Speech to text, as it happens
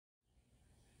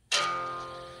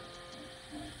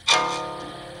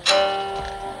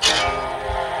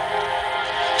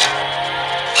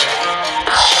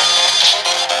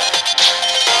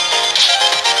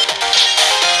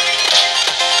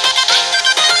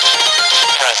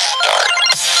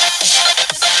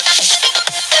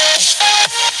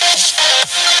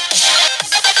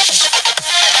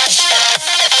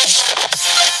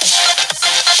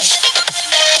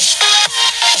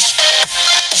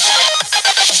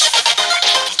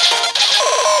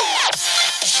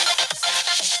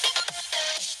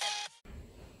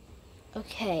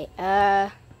Okay,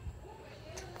 the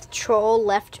troll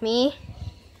left me,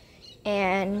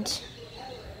 and,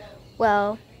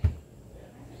 well,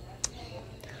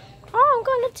 I'm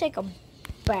gonna take a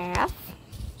bath,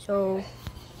 so,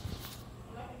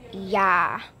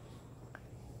 yeah.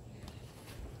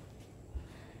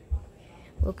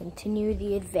 We'll continue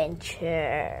the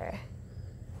adventure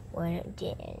when I'm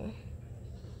done.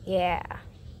 Yeah.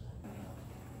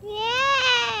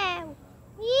 Yeah!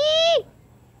 Yee!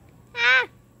 Ah!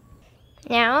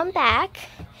 Now I'm back,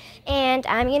 and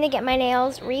I'm gonna get my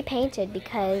nails repainted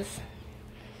because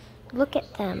look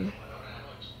at them.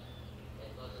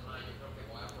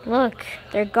 Look,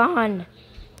 they're gone.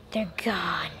 They're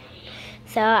gone.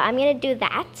 So I'm gonna do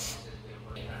that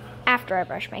after I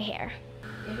brush my hair.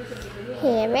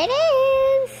 Here it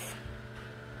is.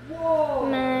 Whoa.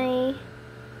 My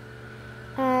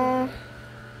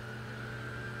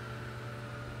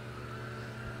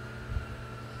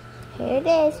here it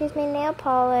is. Here's my nail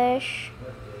polish.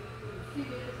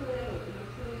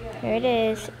 Here it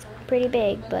is. It's pretty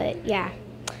big, but yeah.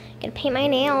 Gonna paint my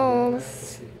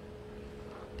nails.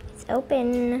 It's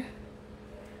open.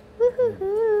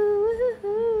 Woo-hoo-hoo,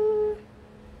 woo-hoo-hoo.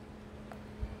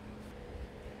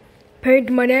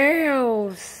 Paint my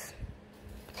nails.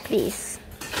 Please.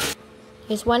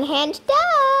 Here's one hand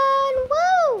done.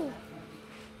 Woo!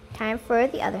 Time for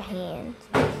the other hand.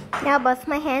 Now both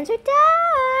my hands are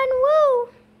done. Woo!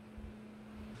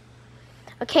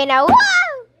 Okay, now woo!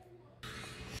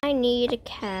 I need a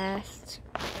cast.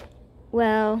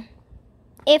 Well,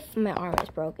 if my arm is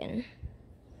broken.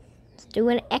 Let's do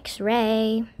an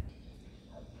X-ray.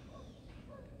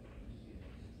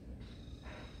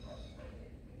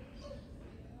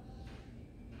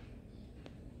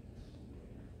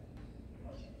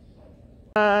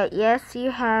 Yes,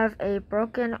 you have a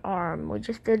broken arm. We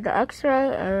just did the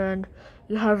X-ray and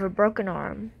you have a broken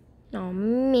arm. Oh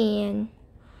man.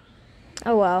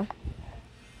 Oh well.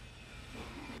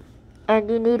 And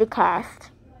you need a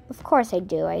cast. Of course I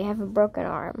do. I have a broken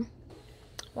arm.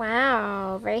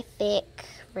 Wow, very thick.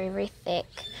 Very, very thick.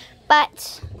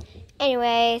 But,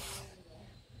 anyways,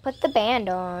 put the band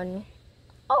on.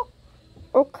 Oh,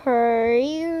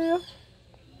 okay.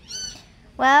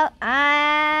 Well,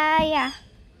 yeah.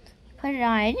 Put it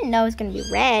on. I didn't know it was going to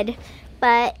be red.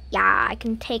 But, yeah, I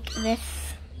can take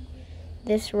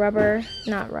this rubber,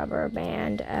 not rubber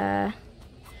band,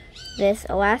 this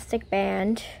elastic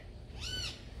band.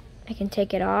 I can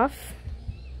take it off.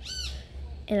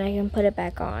 And I can put it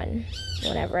back on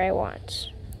whenever I want.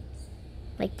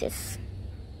 Like this.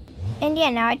 And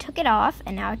yeah, now I took it off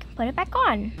and now I can put it back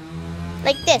on.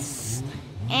 Like this.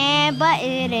 But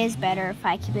it is better if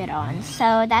I keep it on.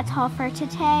 So that's all for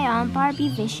today on Barbie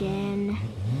Vision.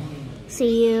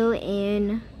 See you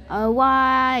in a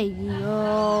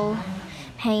while.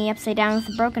 Hanging upside down with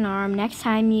a broken arm. Next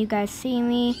time you guys see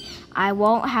me, I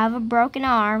won't have a broken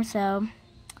arm. So,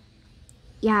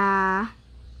 yeah.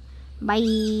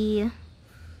 Bye.